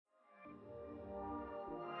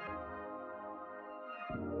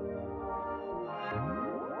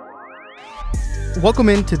Welcome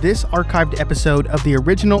into this archived episode of the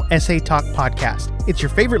original SA Talk podcast. It's your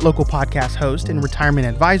favorite local podcast host and retirement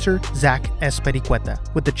advisor, Zach Espericueta.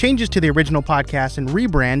 With the changes to the original podcast and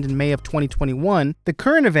rebrand in May of 2021, the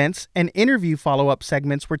current events and interview follow-up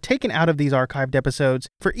segments were taken out of these archived episodes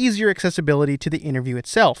for easier accessibility to the interview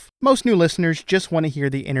itself. Most new listeners just want to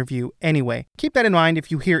hear the interview anyway. Keep that in mind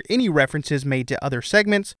if you hear any references made to other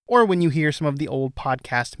segments or when you hear some of the old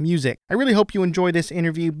podcast music. I really hope you enjoy this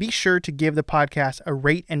interview. Be sure to give the podcast a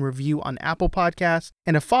rate and review on Apple Podcasts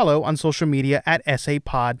and a follow on social media at SA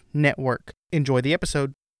Pod Network. Enjoy the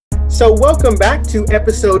episode. So welcome back to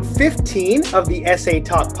episode 15 of the SA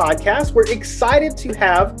Talk podcast. We're excited to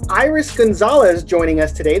have Iris Gonzalez joining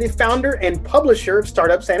us today, the founder and publisher of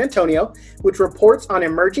Startup San Antonio, which reports on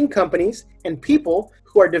emerging companies and people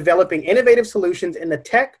who are developing innovative solutions in the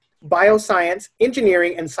tech, bioscience,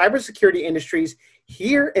 engineering, and cybersecurity industries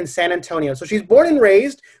here in San Antonio. So she's born and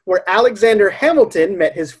raised where Alexander Hamilton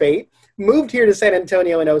met his fate, moved here to San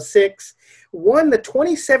Antonio in 2006, won the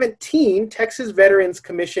 2017 Texas Veterans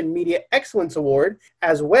Commission Media Excellence Award,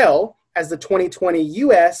 as well as the 2020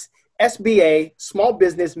 U.S. SBA Small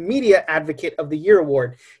Business Media Advocate of the Year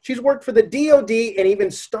Award. She's worked for the DoD and even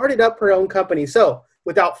started up her own company. So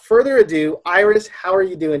without further ado, Iris, how are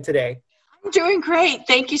you doing today? I'm doing great.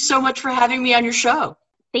 Thank you so much for having me on your show.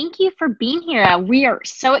 Thank you for being here. We are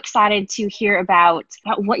so excited to hear about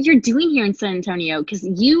what you're doing here in San Antonio because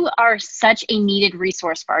you are such a needed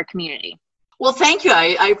resource for our community. Well, thank you.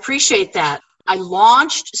 I appreciate that. I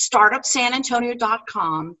launched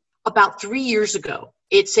startupsanantonio.com about 3 years ago.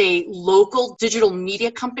 It's a local digital media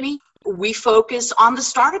company. We focus on the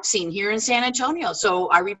startup scene here in San Antonio. So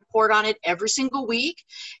I report on it every single week.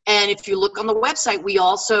 And if you look on the website, we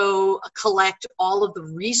also collect all of the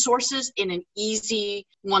resources in an easy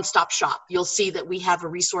one-stop shop. You'll see that we have a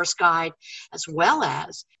resource guide as well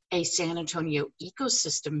as a San Antonio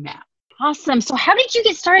ecosystem map. Awesome. So how did you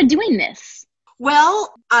get started doing this?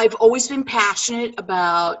 Well, I've always been passionate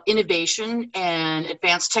about innovation and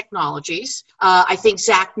advanced technologies. I think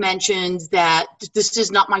Zach mentioned that this is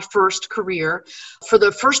not my first career. For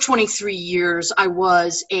the first 23 years, I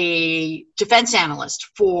was a defense analyst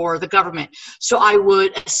for the government. So I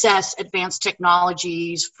would assess advanced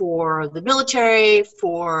technologies for the military,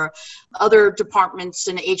 for other departments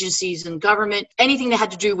and agencies in government, anything that had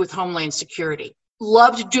to do with Homeland Security.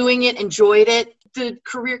 Loved doing it, enjoyed it. The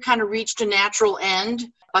career kind of reached a natural end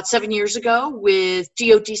about 7 years ago with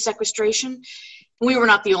DoD sequestration. We were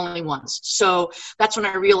not the only ones. So that's when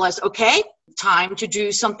I realized, okay, time to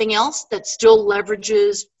do something else that still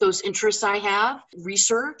leverages those interests I have,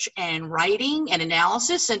 research and writing and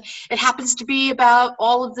analysis. And it happens to be about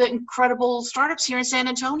all of the incredible startups here in San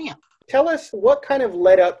Antonio. Tell us what kind of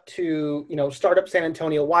led up to, Startup San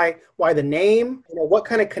Antonio. Why the name? What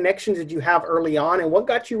kind of connections did you have early on, and what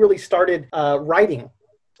got you really started writing?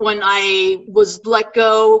 When I was let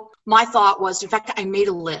go, my thought was, in fact, I made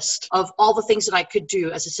a list of all the things that I could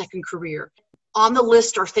do as a second career. On the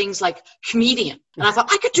list are things like comedian. And I thought,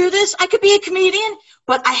 I could do this. I could be a comedian.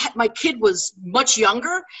 But my kid was much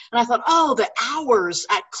younger. And I thought, the hours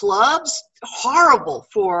at clubs, horrible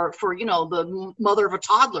for the mother of a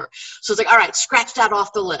toddler. So it's like, all right, scratch that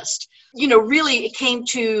off the list. Really it came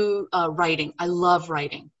to writing. I love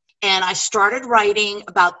writing. And I started writing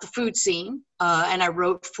about the food scene. And I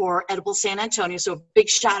wrote for Edible San Antonio. So a big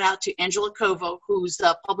shout out to Angela Covo, who's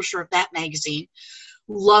the publisher of that magazine.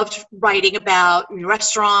 Loved writing about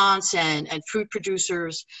restaurants and food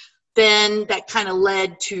producers. Then that kind of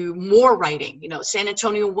led to more writing, San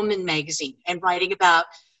Antonio Woman magazine and writing about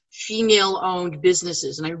female-owned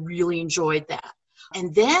businesses. And I really enjoyed that.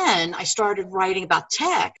 And then I started writing about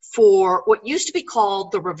tech for what used to be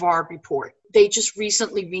called the Rivard Report. They just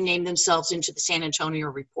recently renamed themselves into the San Antonio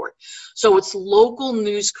Report. So it's local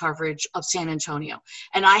news coverage of San Antonio.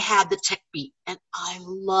 And I had the tech beat and I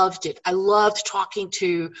loved it. I loved talking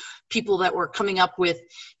to people that were coming up with,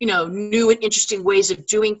 new and interesting ways of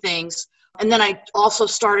doing things. And then I also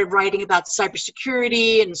started writing about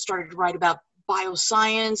cybersecurity and started to write about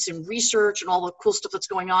bioscience and research and all the cool stuff that's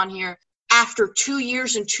going on here. After 2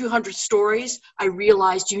 years and 200 stories, I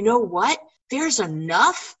realized, you know what? There's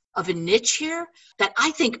enough of a niche here that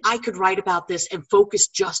I think I could write about this and focus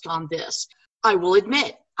just on this. I will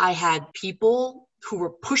admit, I had people who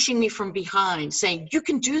were pushing me from behind saying, you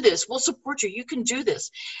can do this, we'll support you, you can do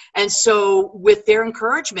this. And so with their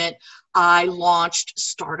encouragement, I launched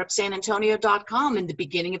startupsanantonio.com in the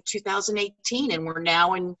beginning of 2018. And we're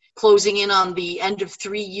now closing in on the end of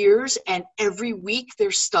 3 years. And every week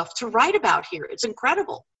there's stuff to write about here. It's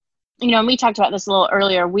incredible. And we talked about this a little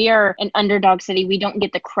earlier. We are an underdog city. We don't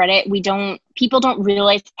get the credit. People don't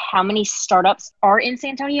realize how many startups are in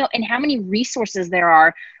San Antonio and how many resources there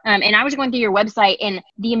are. And I was going through your website, and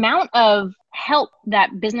the amount of help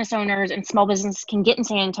that business owners and small businesses can get in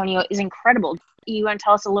San Antonio is incredible. You want to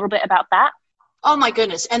tell us a little bit about that? Oh my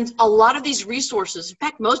goodness. And a lot of these resources, in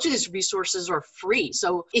fact, most of these resources are free.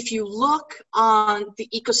 So if you look on the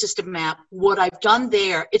ecosystem map, what I've done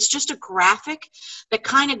there, it's just a graphic that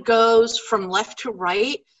kind of goes from left to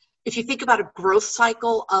right. If you think about a growth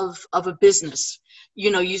cycle of a business,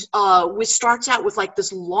 it starts out with like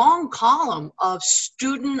this long column of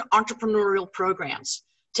student entrepreneurial programs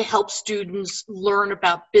to help students learn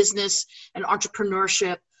about business and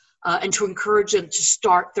entrepreneurship. And to encourage them to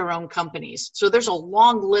start their own companies. So there's a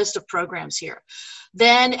long list of programs here.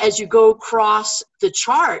 Then as you go across the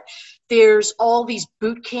chart, there's all these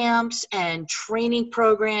boot camps and training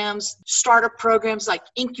programs, startup programs like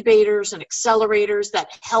incubators and accelerators that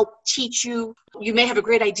help teach you. You may have a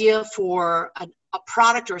great idea for a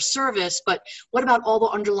product or a service, but what about all the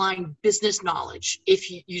underlying business knowledge?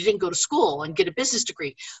 If you didn't go to school and get a business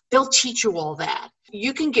degree, they'll teach you all that.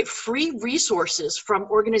 You can get free resources from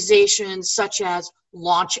organizations such as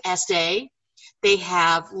Launch SA. They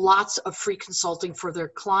have lots of free consulting for their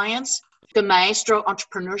clients. The Maestro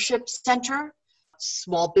Entrepreneurship Center,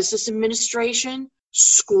 Small Business Administration,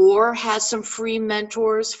 SCORE has some free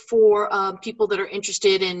mentors for people that are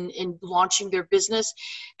interested in launching their business.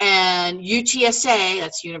 And UTSA,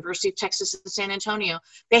 that's University of Texas at San Antonio,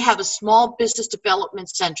 they have a small business development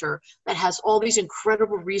center that has all these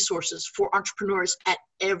incredible resources for entrepreneurs at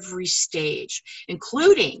every stage,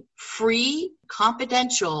 including free,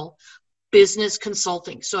 confidential business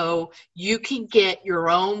consulting. So you can get your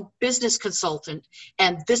own business consultant,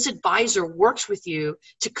 and this advisor works with you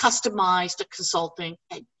to customize the consulting,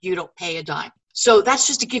 and you don't pay a dime. So that's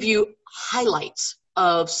just to give you highlights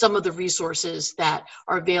of some of the resources that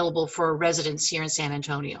are available for residents here in San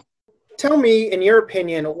Antonio. Tell me, in your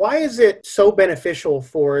opinion, why is it so beneficial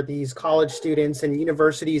for these college students and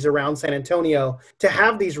universities around San Antonio to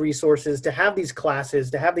have these resources, to have these classes,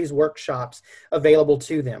 to have these workshops available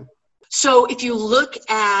to them? So if you look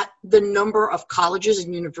at the number of colleges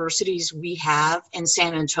and universities we have in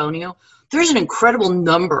San Antonio, there's an incredible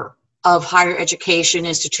number of higher education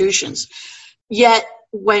institutions. Yet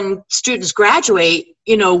when students graduate,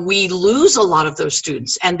 we lose a lot of those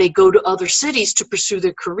students and they go to other cities to pursue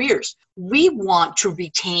their careers. We want to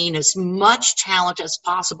retain as much talent as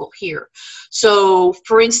possible here. So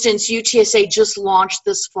for instance, UTSA just launched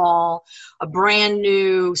this fall a brand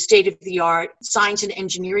new state-of-the-art science and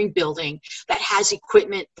engineering building that has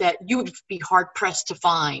equipment that you would be hard-pressed to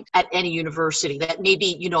find at any university that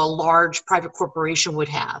maybe, a large private corporation would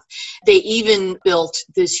have. They even built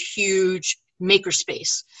this huge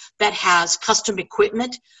makerspace that has custom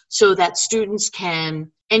equipment so that students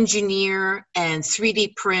can engineer and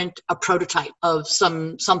 3D print a prototype of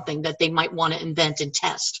something that they might want to invent and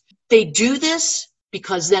test. They do this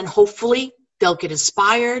because then hopefully they'll get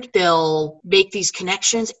inspired, they'll make these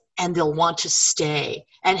connections, and they'll want to stay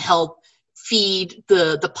and help feed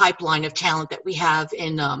the pipeline of talent that we have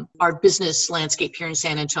in our business landscape here in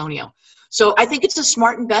San Antonio. So I think it's a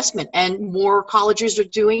smart investment, and more colleges are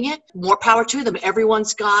doing it. More power to them.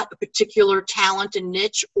 Everyone's got a particular talent and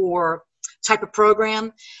niche or type of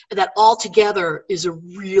program that altogether is a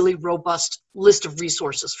really robust list of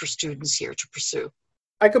resources for students here to pursue.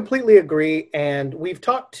 I completely agree. And we've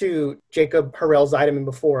talked to Jacob Harrell-Zeideman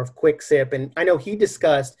before of QuickSip, and I know he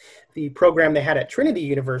discussed the program they had at Trinity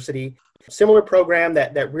University. Similar program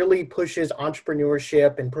that really pushes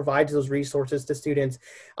entrepreneurship and provides those resources to students.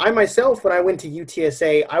 I myself, when I went to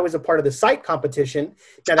UTSA, I was a part of the site competition.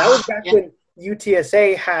 Now that was back when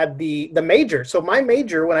UTSA had the major. So my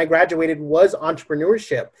major when I graduated was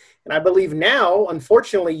entrepreneurship. And I believe now,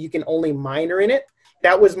 unfortunately, you can only minor in it.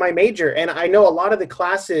 That was my major. And I know a lot of the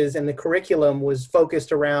classes and the curriculum was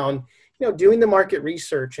focused around, doing the market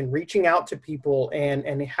research and reaching out to people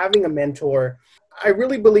and having a mentor. I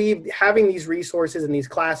really believe having these resources and these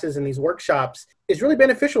classes and these workshops is really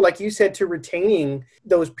beneficial, like you said, to retaining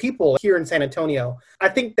those people here in San Antonio. I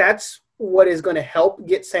think that's what is going to help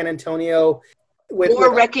get San Antonio with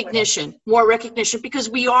more recognition, because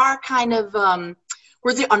we are kind of,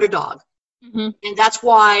 we're the underdog. Mm-hmm. And that's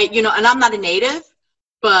why, and I'm not a native,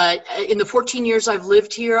 but in the 14 years I've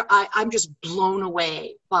lived here, I'm just blown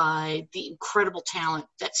away by the incredible talent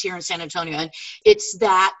that's here in San Antonio. And it's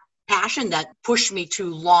that passion that pushed me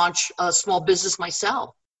to launch a small business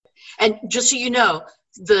myself. And just so you know,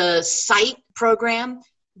 the SITE program,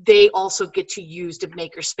 they also get to use the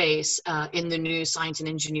makerspace in the new science and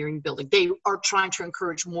engineering building. They are trying to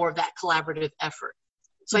encourage more of that collaborative effort.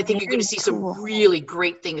 So I think you're going to see some really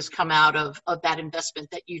great things come out of that investment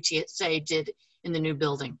that UTSA did in the new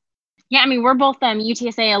building. Yeah, I mean, we're both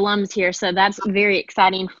UTSA alums here, so that's very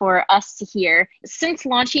exciting for us to hear. Since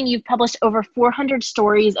launching, you've published over 400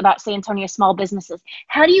 stories about San Antonio small businesses.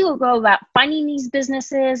 How do you go about finding these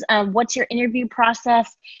businesses? What's your interview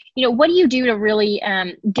process? What do you do to really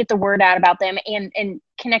get the word out about them and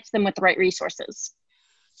connect them with the right resources?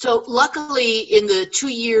 So luckily, in the 2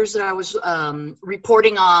 years that I was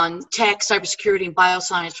reporting on tech, cybersecurity, and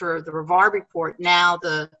bioscience for the Rivard report, now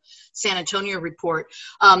the San Antonio report,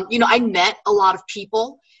 I met a lot of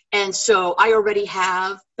people. And so I already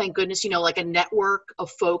have, thank goodness, like a network of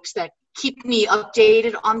folks that keep me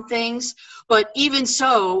updated on things. But even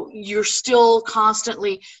so, you're still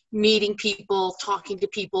constantly meeting people, talking to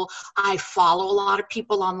people. I follow a lot of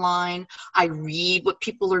people online. I read what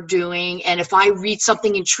people are doing. And if I read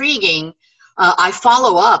something intriguing, I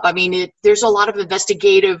follow up. I mean, there's a lot of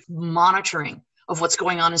investigative monitoring of what's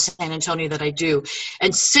going on in San Antonio that I do.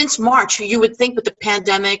 And since March, you would think with the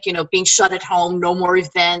pandemic, being shut at home, no more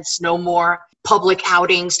events, no more public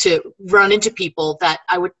outings to run into people, that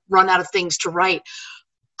I would run out of things to write.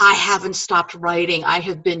 I haven't stopped writing. I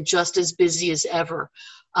have been just as busy as ever.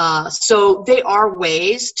 So there are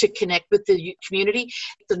ways to connect with the community.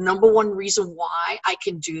 The number one reason why I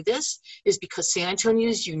can do this is because San Antonio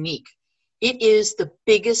is unique. It is the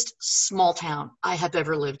biggest small town I have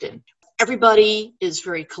ever lived in. Everybody is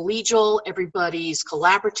very collegial. Everybody's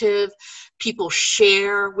collaborative. People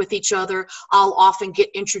share with each other. I'll often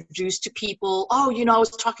get introduced to people. Oh, I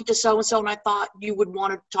was talking to so-and-so and I thought you would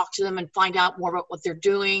want to talk to them and find out more about what they're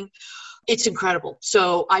doing. It's incredible.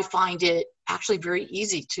 So I find it actually very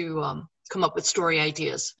easy to come up with story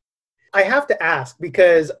ideas. I have to ask,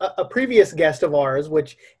 because a previous guest of ours,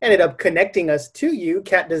 which ended up connecting us to you,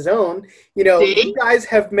 Kat DeZone, you guys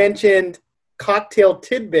have mentioned cocktail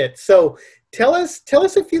tidbits. So tell us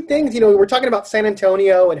a few things. We're talking about San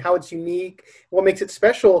Antonio and how it's unique, what makes it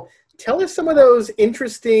special. Tell us some of those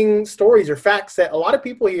interesting stories or facts that a lot of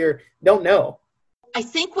people here don't know. I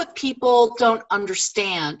think what people don't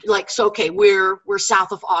understand, we're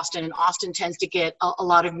south of Austin, and Austin tends to get a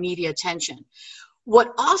lot of media attention.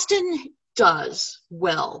 What Austin does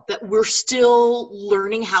well, that we're still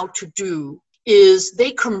learning how to do, is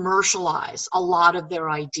they commercialize a lot of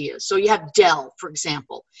their ideas. So you have Dell, for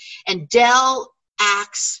example, and Dell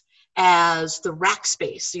acts as the rack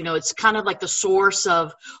space. It's kind of like the source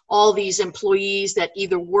of all these employees that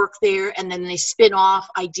either work there and then they spin off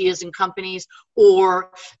ideas and companies,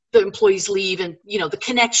 or the employees leave and, the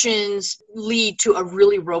connections lead to a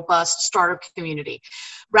really robust startup community.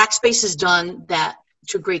 Rackspace has done that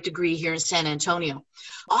to a great degree here in San Antonio.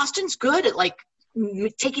 Austin's good at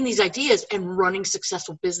taking these ideas and running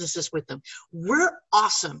successful businesses with them. We're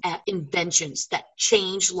awesome at inventions that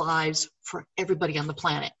change lives for everybody on the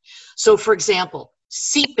planet. So for example,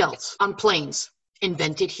 seatbelts on planes,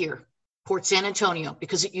 invented here, Port San Antonio,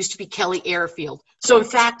 because it used to be Kelly Airfield. So in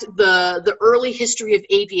fact, the early history of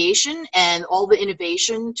aviation and all the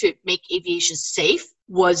innovation to make aviation safe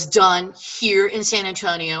was done here in San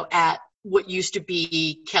Antonio at what used to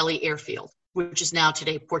be Kelly Airfield, which is now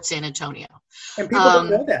today Port San Antonio. And people don't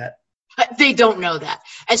know that. They don't know that.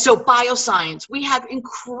 And so bioscience, we have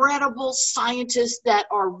incredible scientists that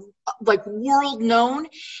are world known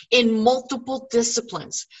in multiple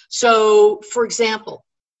disciplines. So for example,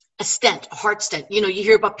 a stent, a heart stent, you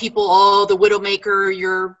hear about people, the widowmaker,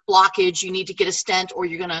 your blockage, you need to get a stent or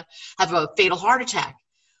you're going to have a fatal heart attack.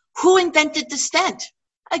 Who invented the stent?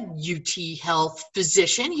 A UT Health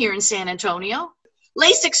physician here in San Antonio.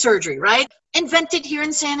 LASIK surgery, right? Invented here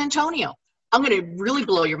in San Antonio. I'm going to really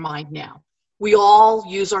blow your mind now. We all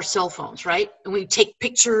use our cell phones, right? And we take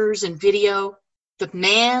pictures and video. The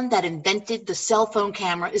man that invented the cell phone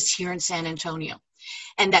camera is here in San Antonio.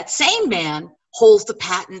 And that same man holds the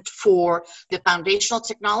patent for the foundational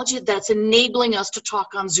technology that's enabling us to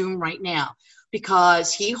talk on Zoom right now,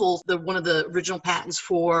 because he holds one of the original patents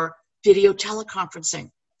for video teleconferencing,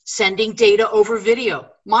 sending data over video.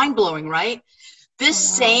 Mind-blowing, right? This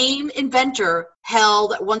same inventor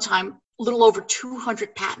held at one time a little over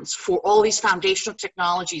 200 patents for all these foundational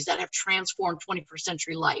technologies that have transformed 21st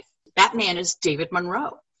century life. That man is David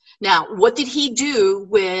Monroe. Now, what did he do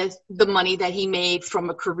with the money that he made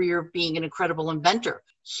from a career of being an incredible inventor?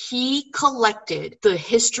 He collected the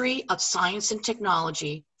history of science and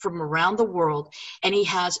technology from around the world, and he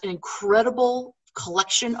has an incredible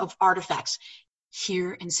collection of artifacts.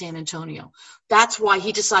 here in San Antonio. That's why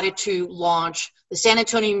he decided to launch the San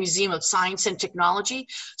Antonio Museum of Science and Technology.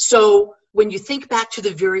 So when you think back to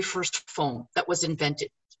the very first phone that was invented,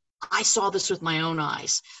 I saw this with my own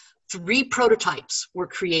eyes. 3 prototypes were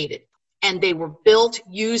created, and they were built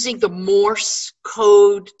using the Morse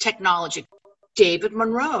code technology. David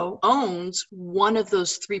Monroe owns one of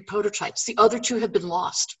those 3 prototypes. The other 2 have been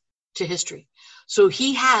lost to history. So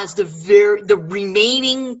he has the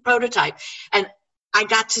remaining prototype. And I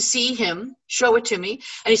got to see him show it to me.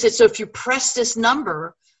 And he said, so if you press this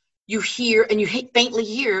number, you hear, and you faintly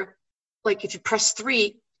hear, like if you press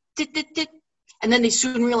 3, dit, dit, dit. And then they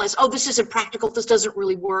soon realized, oh, this isn't practical. This doesn't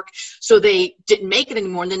really work. So they didn't make it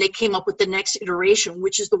anymore. And then they came up with the next iteration,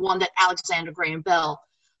 which is the one that Alexander Graham Bell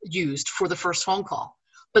used for the first phone call.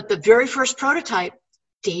 But the very first prototype,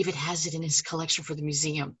 David has it in his collection for the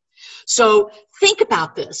museum. So think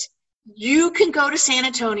about this. You can go to San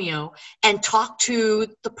Antonio and talk to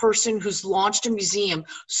the person who's launched a museum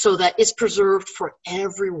so that it's preserved for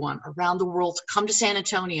everyone around the world to come to San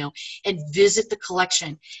Antonio and visit the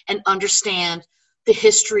collection and understand the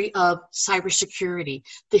history of cybersecurity,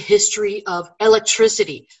 the history of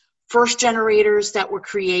electricity, first generators that were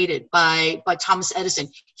created by Thomas Edison.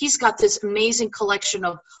 He's got this amazing collection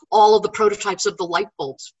of all of the prototypes of the light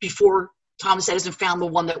bulbs before Thomas Edison found the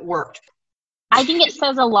one that worked. I think it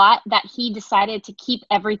says a lot that he decided to keep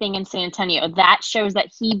everything in San Antonio. That shows that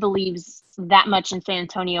he believes that much in San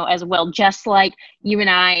Antonio as well, just like you and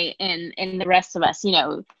I and the rest of us. You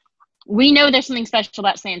know, we know there's something special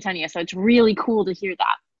about San Antonio, so it's really cool to hear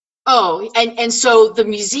that. Oh, and so the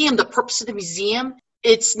museum, the purpose of the museum,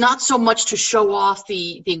 it's not so much to show off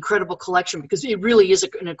the incredible collection, because it really is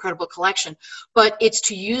an incredible collection, but it's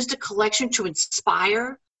to use the collection to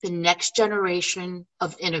inspire the next generation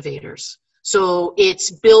of innovators. So it's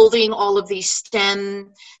building all of these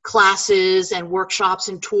STEM classes and workshops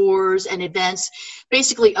and tours and events,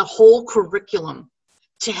 basically a whole curriculum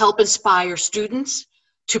to help inspire students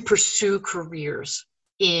to pursue careers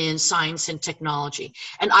in science and technology.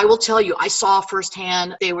 And I will tell you, I saw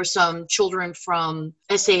firsthand, there were some children from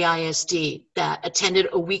SAISD that attended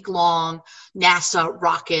a week-long NASA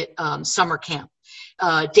rocket summer camp.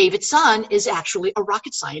 David's son is actually a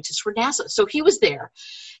rocket scientist for NASA, so he was there.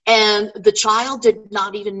 And the child did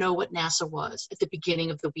not even know what NASA was at the beginning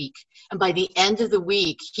of the week. And by the end of the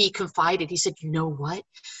week, he confided, he said, you know what?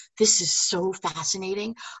 This is so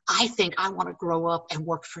fascinating. I think I want to grow up and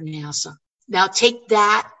work for NASA. Now take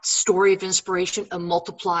that story of inspiration and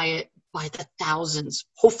multiply it by the thousands,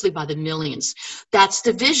 hopefully by the millions. That's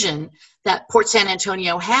the vision that Port San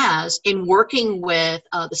Antonio has in working with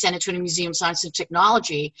the San Antonio Museum of Science and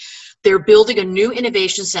Technology. They're building a new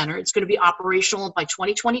innovation center. It's going to be operational by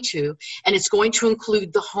 2022, and it's going to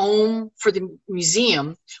include the home for the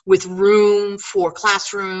museum with room for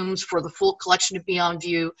classrooms, for the full collection to be on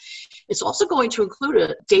view. It's also going to include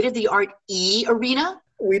a state-of-the-art e-arena.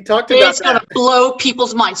 We talked about it's going to blow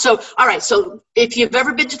people's minds. So, all right. So if you've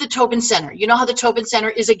ever been to the Tobin Center, you know how the Tobin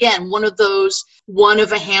Center is, again, one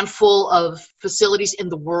of a handful of facilities in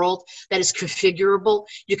the world that is configurable.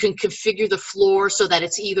 You can configure the floor so that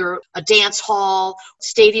it's either a dance hall,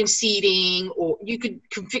 stadium seating, or you could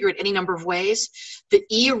configure it any number of ways. The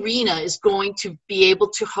e-arena is going to be able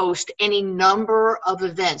to host any number of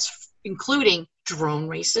events, including drone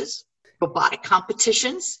races, robotic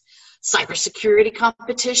competitions, cybersecurity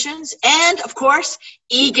competitions, and of course,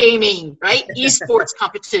 e-gaming, right? Esports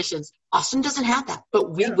competitions. Austin doesn't have that, but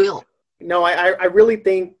we will. No, I really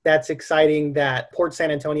think that's exciting that Port San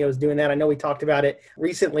Antonio is doing that. I know we talked about it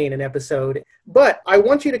recently in an episode, but I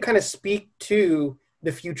want you to kind of speak to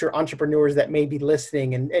the future entrepreneurs that may be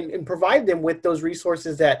listening and provide them with those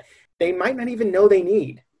resources that they might not even know they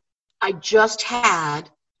need. I just had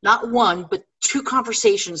not one, but 2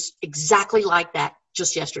 conversations exactly like that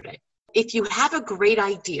just yesterday. If you have a great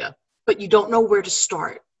idea, but you don't know where to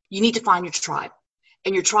start, you need to find your tribe.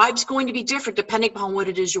 And your tribe's going to be different depending upon what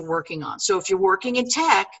it is you're working on. So if you're working in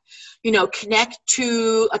tech, connect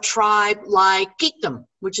to a tribe like Geekdom,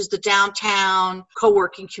 which is the downtown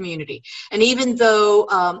co-working community. And even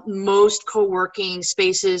though most co-working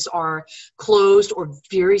spaces are closed or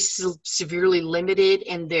very severely limited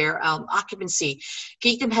in their occupancy,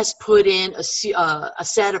 Geekdom has put in a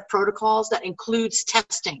set of protocols that includes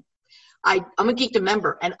testing. I'm a Geekdom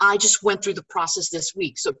member, and I just went through the process this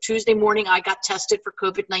week. So Tuesday morning, I got tested for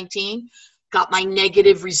COVID-19, got my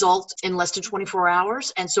negative result in less than 24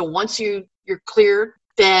 hours. And so once you're cleared,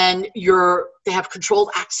 then they have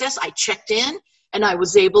controlled access. I checked in, and I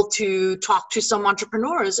was able to talk to some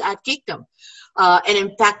entrepreneurs at Geekdom. And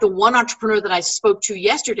in fact, the one entrepreneur that I spoke to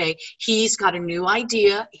yesterday, he's got a new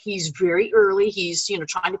idea. He's very early. He's,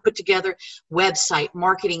 trying to put together website,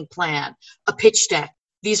 marketing plan, a pitch deck.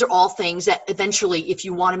 These are all things that eventually, if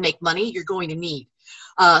you want to make money, you're going to need.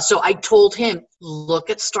 So I told him, look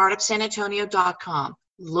at startupsanantonio.com.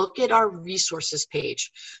 Look at our resources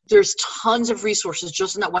page. There's tons of resources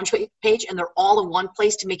just on that one page, and they're all in one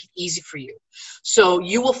place to make it easy for you. So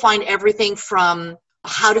you will find everything from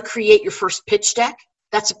how to create your first pitch deck.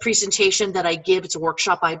 That's a presentation that I give. It's a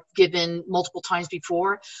workshop I've given multiple times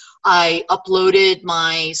before. I uploaded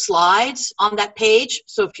my slides on that page.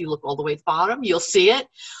 So if you look all the way at the bottom, you'll see it.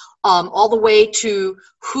 All the way to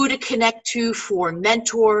who to connect to for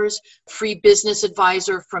mentors, free business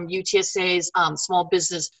advisor from UTSA's Small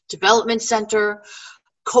Business Development Center,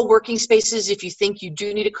 co-working spaces if you think you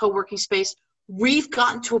do need a co-working space. We've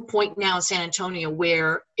gotten to a point now in San Antonio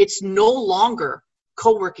where it's no longer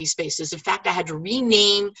co-working spaces. In fact, I had to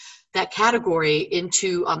rename that category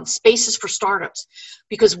into spaces for startups,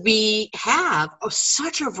 because we have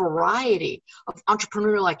such a variety of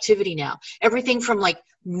entrepreneurial activity now. Everything from like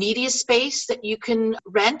media space that you can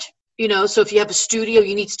rent, so if you have a studio,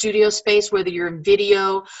 you need studio space, whether you're in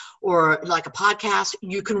video or like a podcast,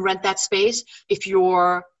 you can rent that space. If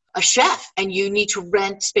you're a chef and you need to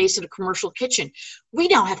rent space in a commercial kitchen, we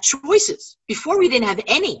now have choices. Before we didn't have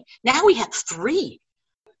any. Now we have 3.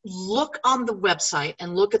 Look on the website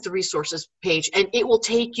and look at the resources page, and it will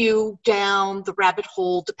take you down the rabbit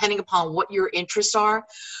hole depending upon what your interests are.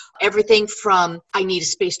 Everything from I need a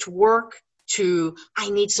space to work, to I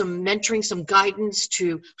need some mentoring, some guidance,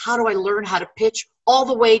 to how do I learn how to pitch, all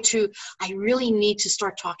the way to I really need to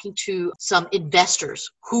start talking to some investors.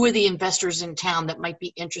 Who are the investors in town that might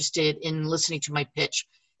be interested in listening to my pitch?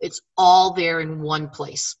 It's all there in one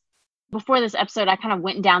place. Before this episode, I kind of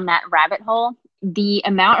went down that rabbit hole. The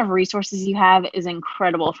amount of resources you have is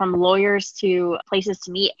incredible, from lawyers to places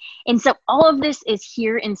to meet. And so all of this is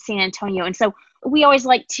here in San Antonio. And so we always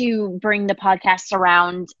like to bring the podcast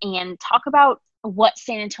around and talk about what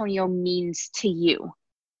San Antonio means to you.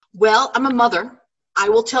 Well, I'm a mother. I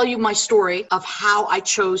will tell you my story of how I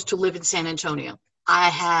chose to live in San Antonio. I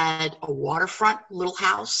had a waterfront little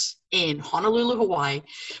house in Honolulu, Hawaii.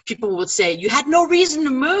 People would say, you had no reason to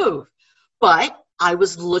move. But I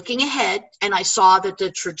was looking ahead, and I saw that the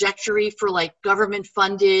trajectory for like government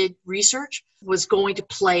funded research was going to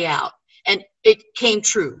play out, and it came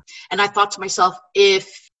true. And I thought to myself,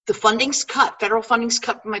 if the funding's cut, federal funding's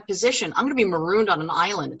cut from my position, I'm going to be marooned on an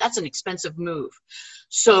island. That's an expensive move.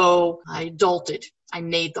 So I adulted. I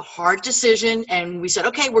made the hard decision, and we said,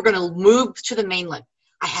 okay, we're going to move to the mainland.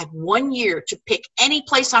 I had 1 year to pick any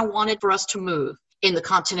place I wanted for us to move in the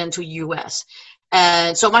continental U.S.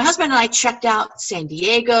 And so my husband and I checked out San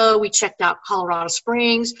Diego. We checked out Colorado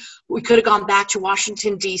Springs. We could have gone back to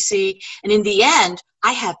Washington, D.C. And in the end,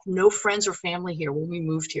 I have no friends or family here when we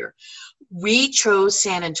moved here. We chose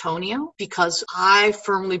San Antonio because I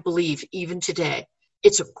firmly believe, even today,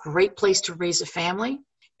 it's a great place to raise a family.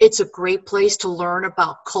 It's a great place to learn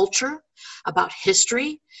about culture, about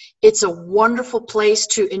history. It's a wonderful place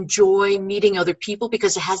to enjoy meeting other people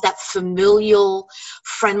because it has that familial,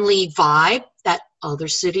 friendly vibe that other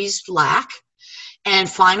cities lack. And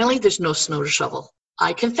finally, there's no snow to shovel.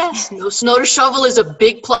 I confess, no snow to shovel is a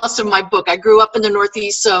big plus in my book. I grew up in the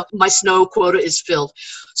Northeast, so my snow quota is filled.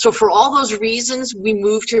 So for all those reasons, we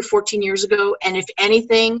moved here 14 years ago. And if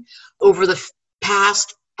anything, over the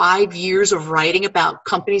past 5 years of writing about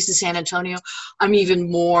companies in San Antonio, I'm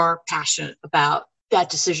even more passionate about that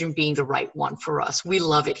decision being the right one for us. We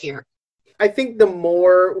love it here. I think the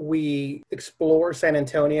more we explore San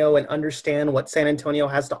Antonio and understand what San Antonio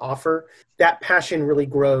has to offer, that passion really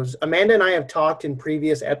grows. Amanda and I have talked in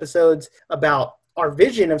previous episodes about our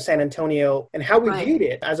vision of San Antonio and how we viewed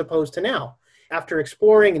it as opposed to now. After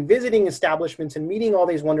exploring and visiting establishments and meeting all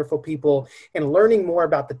these wonderful people and learning more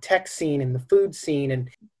about the tech scene and the food scene and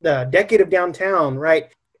the decade of downtown,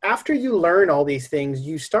 right? After you learn all these things,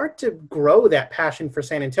 you start to grow that passion for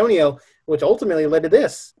San Antonio, which ultimately led to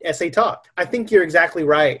this, SA Talk. I think you're exactly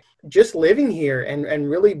right. Just living here and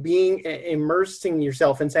really immersing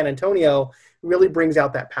yourself in San Antonio really brings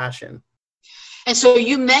out that passion. And so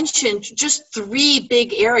you mentioned just 3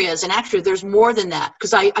 big areas, and actually there's more than that,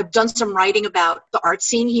 because I've done some writing about the art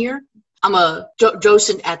scene here. I'm a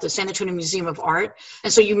docent at the San Antonio Museum of Art,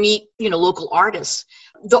 and so you meet, local artists.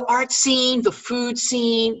 The art scene, the food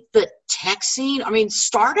scene, the tech scene. I mean,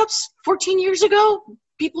 startups 14 years ago,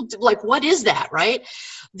 people like, what is that, right?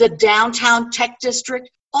 The downtown tech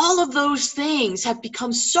district. All of those things have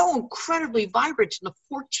become so incredibly vibrant in the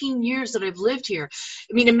 14 years that I've lived here.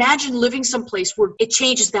 I mean, imagine living someplace where it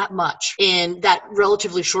changes that much in that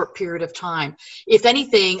relatively short period of time. If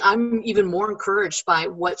anything, I'm even more encouraged by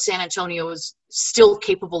what San Antonio is still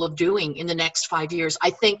capable of doing in the next 5 years. I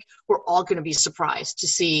think we're all going to be surprised to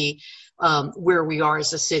see where we are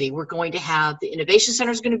as a city. We're going to have the Innovation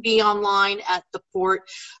Center is going to be online at the port.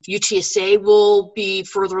 UTSA will be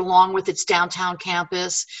further along with its downtown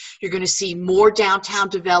campus. You're going to see more downtown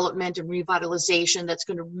development and revitalization that's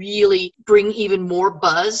going to really bring even more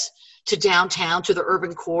buzz to downtown, to the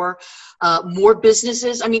urban core. More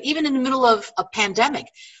businesses. I mean, even in the middle of a pandemic,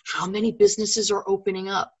 how many businesses are opening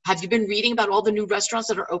up? Have you been reading about all the new restaurants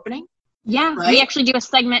that are opening? Yeah, right? We actually do a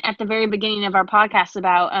segment at the very beginning of our podcast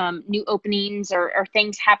about new openings or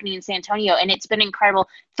things happening in San Antonio. And it's been incredible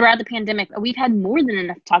throughout the pandemic. We've had more than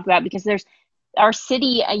enough to talk about because there's our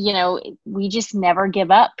city, we just never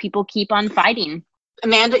give up. People keep on fighting.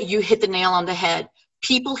 Amanda, you hit the nail on the head.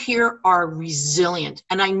 People here are resilient.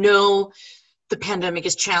 And I know the pandemic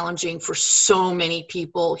is challenging for so many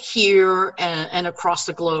people here and across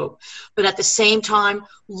the globe. But at the same time,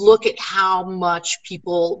 look at how much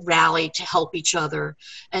people rally to help each other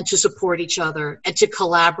and to support each other and to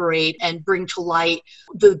collaborate and bring to light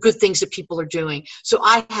the good things that people are doing. So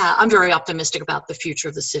I'm very optimistic about the future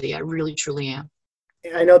of the city. I really, truly am.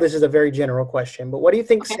 I know this is a very general question, but what do you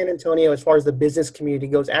think San Antonio, as far as the business community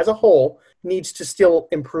goes as a whole, needs to still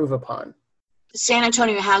improve upon? San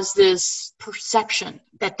Antonio has this perception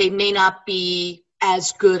that they may not be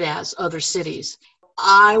as good as other cities.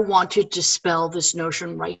 I want to dispel this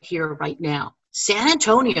notion right here, right now. San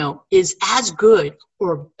Antonio is as good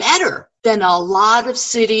or better than a lot of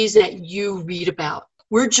cities that you read about.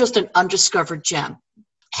 We're just an undiscovered gem.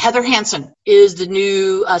 Heather Hansen is the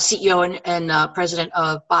new CEO and president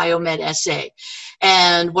of Biomed SA.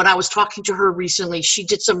 And when I was talking to her recently, she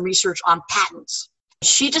did some research on patents.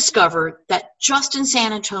 She discovered that just in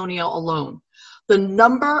San Antonio alone, the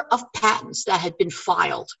number of patents that had been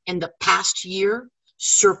filed in the past year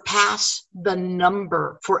surpass the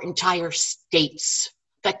number for entire states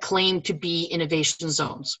that claim to be innovation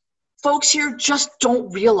zones. Folks here just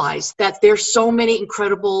don't realize that there's so many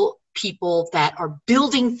incredible people that are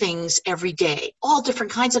building things every day, all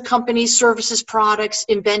different kinds of companies, services, products,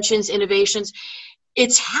 inventions, innovations.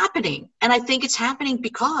 It's happening. And I think it's happening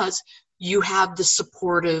because you have the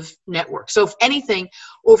supportive network. So if anything,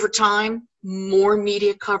 over time, more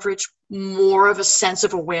media coverage, more of a sense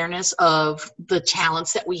of awareness of the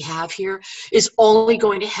talents that we have here is only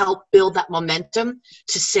going to help build that momentum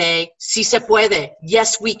to say, si se puede,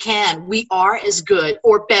 yes, we can. We are as good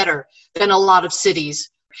or better than a lot of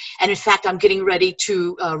cities. And in fact, I'm getting ready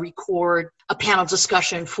to record a panel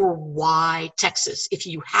discussion for Why Texas. If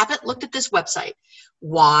you haven't looked at this website,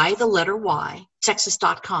 Y, the letter Y,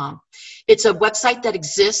 Texas.com. It's a website that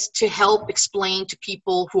exists to help explain to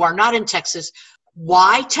people who are not in Texas,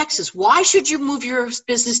 why Texas? Why should you move your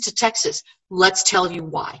business to Texas? Let's tell you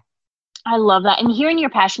why. I love that. And hearing your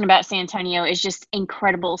passion about San Antonio is just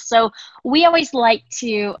incredible. So we always like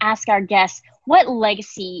to ask our guests, what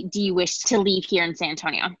legacy do you wish to leave here in San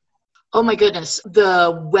Antonio? Oh my goodness,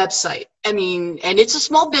 the website. I mean, and it's a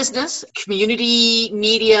small business, community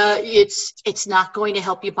media. It's not going to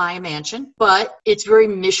help you buy a mansion, but it's very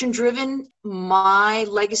mission driven. My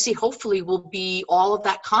legacy hopefully will be all of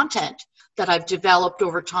that content that I've developed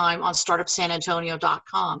over time on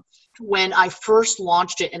startupsanantonio.com. When I first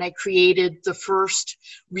launched it and I created the first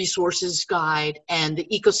resources guide and the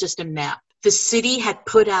ecosystem map, the city had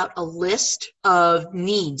put out a list of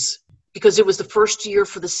needs because it was the first year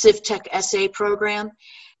for the CivTech SA program.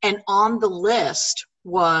 And on the list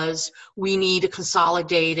was, we need a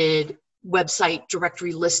consolidated website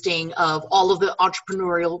directory listing of all of the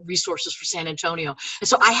entrepreneurial resources for San Antonio. And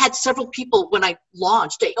so I had several people, when I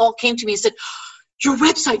launched, they all came to me and said, your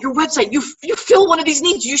website, you fill one of these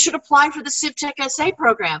needs. You should apply for the CivTech SA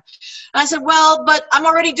program. And I said, well, but I'm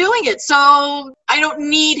already doing it. So I don't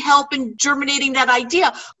need help in germinating that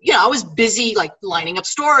idea. You know, I was busy like lining up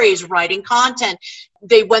stories, writing content.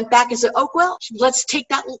 They went back and said, oh, well, let's take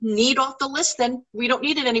that need off the list. Then we don't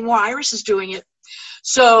need it anymore. Iris is doing it.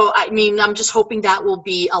 So, I mean, I'm just hoping that will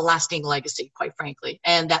be a lasting legacy, quite frankly,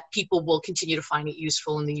 and that people will continue to find it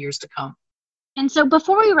useful in the years to come. And so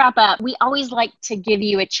before we wrap up, we always like to give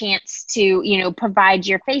you a chance to, provide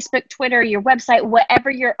your Facebook, Twitter, your website, whatever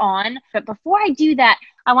you're on. But before I do that,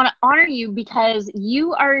 I want to honor you because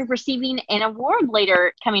you are receiving an award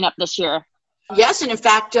later coming up this year. Yes, and in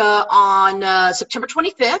fact, on September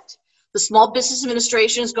 25th, The Small Business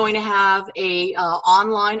Administration is going to have a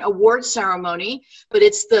online award ceremony, but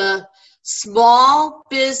it's the Small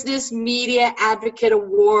Business Media Advocate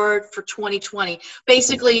Award for 2020.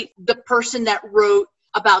 Basically, the person that wrote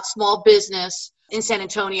about small business in San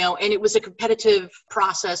Antonio, and it was a competitive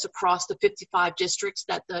process across the 55 districts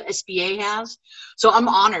that the SBA has. So I'm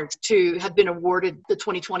honored to have been awarded the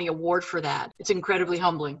 2020 award for that. It's incredibly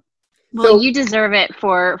humbling. Well, you deserve it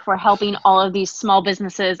for helping all of these small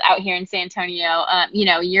businesses out here in San Antonio.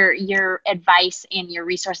 Your advice and your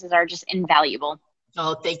resources are just invaluable.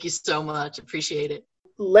 Oh, thank you so much. Appreciate it.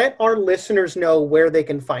 Let our listeners know where they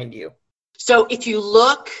can find you. So if you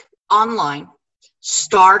look online,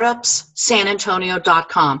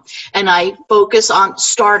 startupssanantonio.com, and I focus on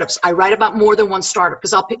startups. I write about more than one startup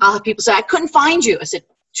because I'll have people say, I couldn't find you. I said,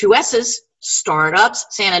 2 S's, Startups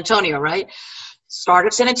San Antonio, right?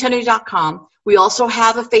 startupssanantonio.com. We also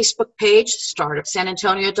have a Facebook page,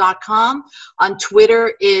 startupssanantonio.com. On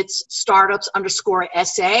Twitter, it's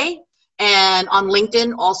startups_SA. And on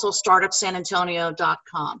LinkedIn, also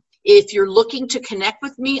startupssanantonio.com. If you're looking to connect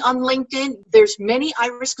with me on LinkedIn, there's many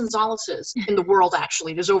Iris Gonzalez's in the world,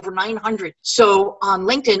 actually. There's over 900. So on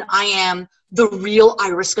LinkedIn, I am the real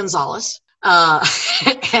Iris Gonzalez.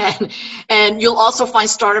 And you'll also find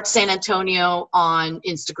Startup San Antonio on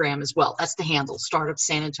Instagram as well. That's the handle, Startup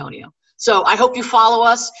San Antonio. So I hope you follow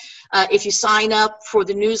us. If you sign up for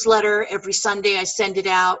the newsletter, every Sunday I send it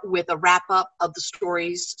out with a wrap-up of the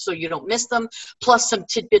stories so you don't miss them, plus some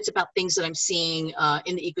tidbits about things that I'm seeing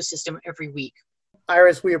in the ecosystem every week.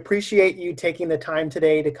 Iris, we appreciate you taking the time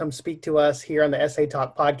today to come speak to us here on the SA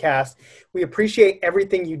Talk podcast. We appreciate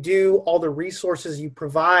everything you do, all the resources you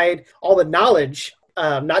provide, all the knowledge,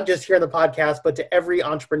 not just here on the podcast, but to every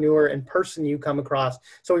entrepreneur and person you come across.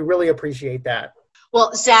 So we really appreciate that.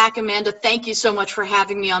 Well, Zach, Amanda, thank you so much for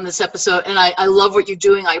having me on this episode. And I love what you're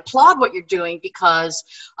doing. I applaud what you're doing because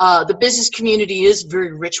the business community is a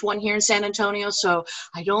very rich one here in San Antonio. So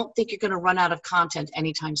I don't think you're going to run out of content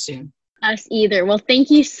anytime soon. Us either. Well, thank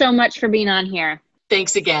you so much for being on here.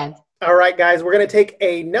 Thanks again. All right, guys, we're going to take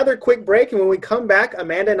another quick break. And when we come back,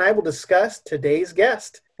 Amanda and I will discuss today's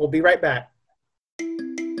guest. We'll be right back.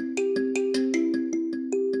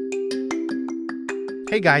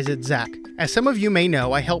 Hey guys, it's Zach. As some of you may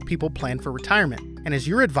know, I help people plan for retirement. And as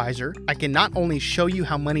your advisor, I can not only show you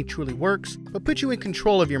how money truly works, but put you in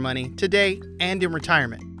control of your money today and in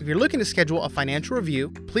retirement. If you're looking to schedule a financial review,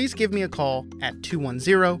 please give me a call at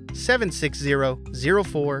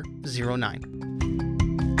 210-760-0409.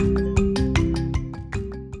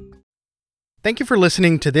 Thank you for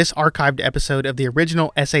listening to this archived episode of the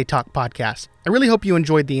original SA Talk podcast. I really hope you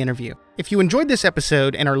enjoyed the interview. If you enjoyed this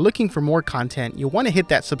episode and are looking for more content, you'll want to hit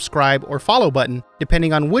that subscribe or follow button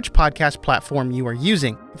depending on which podcast platform you are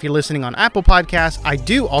using. If you're listening on Apple Podcasts, I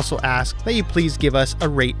do also ask that you please give us a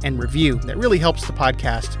rate and review. That really helps the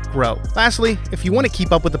podcast grow. Lastly, if you want to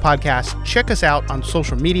keep up with the podcast, check us out on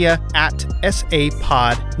social media at SA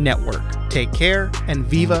Pod Network. Take care and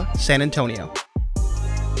Viva San Antonio.